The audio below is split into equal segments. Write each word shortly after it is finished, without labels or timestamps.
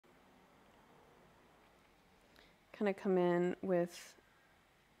kind of come in with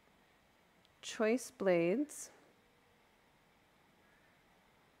choice blades.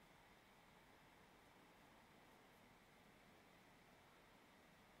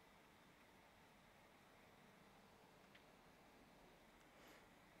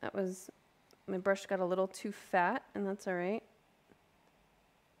 That was, my brush got a little too fat, and that's all right.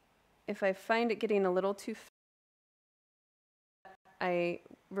 If I find it getting a little too fat, I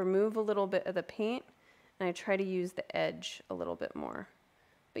remove a little bit of the paint and I try to use the edge a little bit more.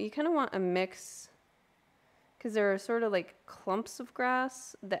 But you kind of want a mix, because there are sort of like clumps of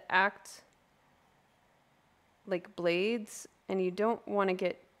grass that act like blades, and you don't want to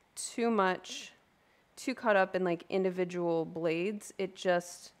get too caught up in like individual blades. It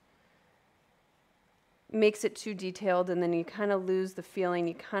just makes it too detailed, and then you kind of lose the feeling,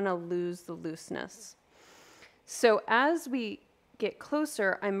 you kind of lose the looseness. So as we get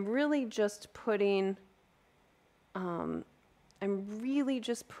closer, I'm really just putting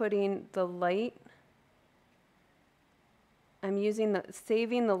the light. I'm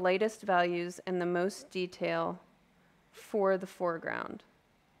saving the lightest values and the most detail for the foreground.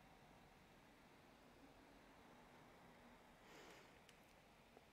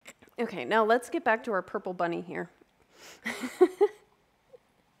 Okay, now let's get back to our purple bunny here.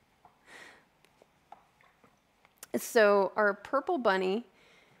 So our purple bunny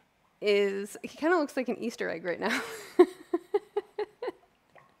he kind of looks like an Easter egg right now.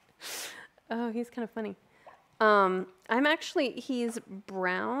 Oh, he's kind of funny. He's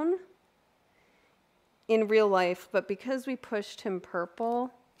brown in real life, but because we pushed him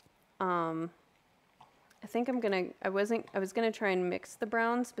purple, I think I was gonna try and mix the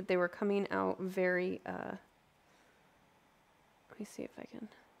browns, but they were coming out very, let me see if I can.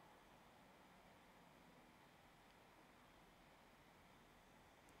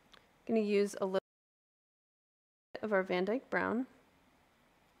 I'm gonna use a little bit of our Van Dyke brown.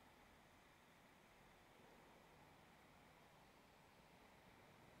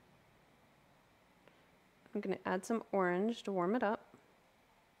 I'm gonna add some orange to warm it up.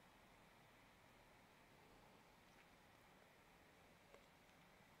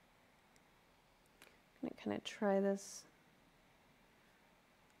 I'm gonna kind of try this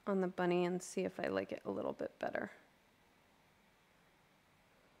on the bunny and see if I like it a little bit better.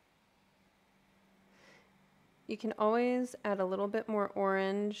 You can always add a little bit more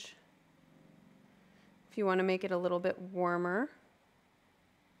orange if you want to make it a little bit warmer.